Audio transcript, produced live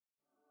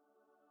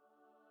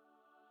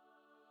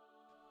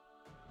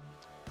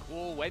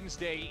cool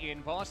Wednesday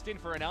in Boston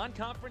for a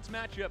non-conference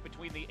matchup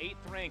between the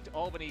 8th-ranked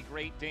Albany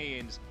Great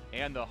Danes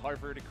and the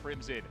Harvard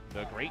Crimson.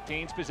 The Great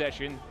Danes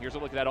possession. Here's a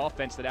look at that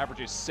offense that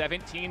averages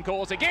 17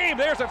 goals a game.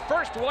 There's a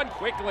first one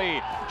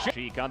quickly.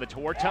 Cheek on the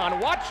Torton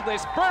watch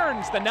list,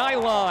 burns the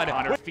nylon.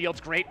 Connor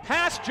Fields, great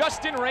pass.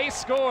 Justin Ray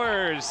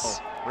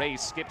scores. Ray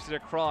skips it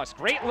across.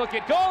 Great look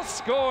at goal,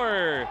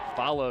 score.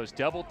 Follows,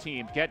 double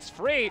teamed, gets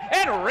free,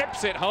 and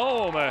rips it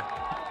home.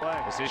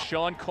 This is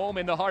Sean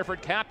Coleman, the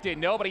Harvard captain.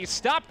 Nobody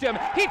stopped him.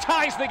 He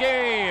ties the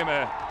game.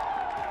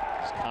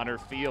 It's Connor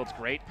Fields,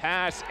 great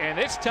pass, and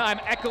this time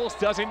Eccles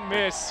doesn't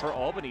miss. For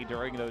Albany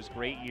during those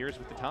great years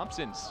with the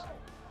Thompsons.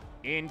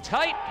 In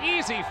tight,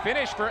 easy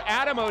finish for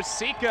Adam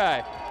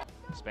Osika.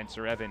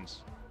 Spencer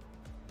Evans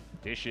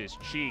dishes,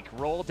 cheek,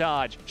 roll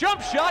dodge,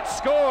 jump shot,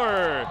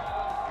 score.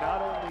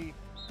 Not only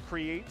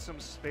create some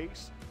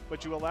space,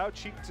 but you allow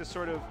Cheek to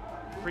sort of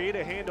create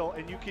a handle,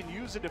 and you can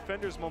use the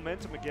defender's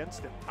momentum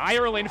against him.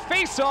 Ireland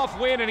face-off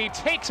win, and he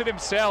takes it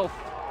himself.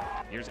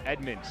 Here's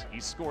Edmonds.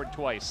 He's scored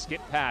twice.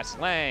 Skip pass,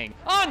 Lang.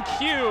 On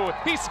cue,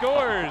 he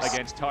scores.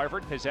 Against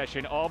Harvard,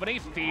 possession Albany,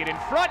 feed in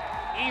front.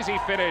 Easy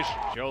finish.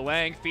 Joe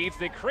Lang feeds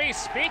the crease.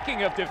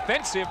 Speaking of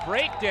defensive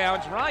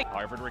breakdowns, right.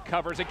 Harvard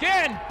recovers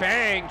again.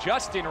 Bang,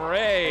 Justin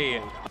Ray.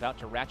 About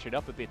to ratchet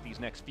up a bit these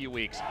next few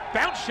weeks.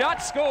 Bounce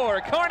shot, score.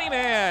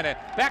 Carneyman.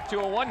 Back to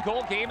a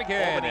one-goal game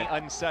again. Albany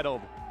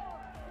unsettled.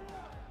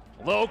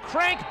 Low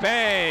crank,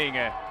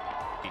 bang.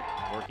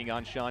 Working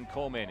on Sean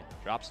Coleman,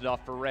 drops it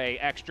off for Ray,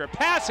 extra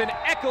pass, and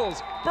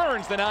Eccles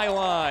burns the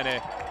nylon.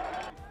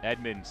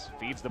 Edmonds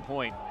feeds the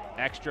point,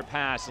 extra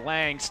pass,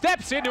 Lang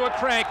steps into a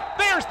crank,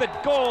 there's the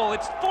goal,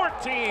 it's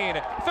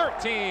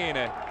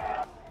 14-13.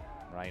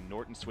 Ryan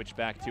Norton switched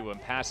back to him,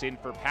 pass in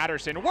for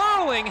Patterson,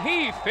 whirling,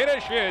 he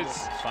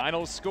finishes.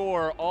 Final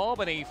score,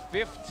 Albany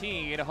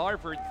 15,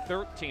 Harvard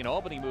 13.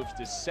 Albany moves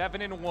to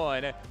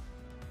 7-1.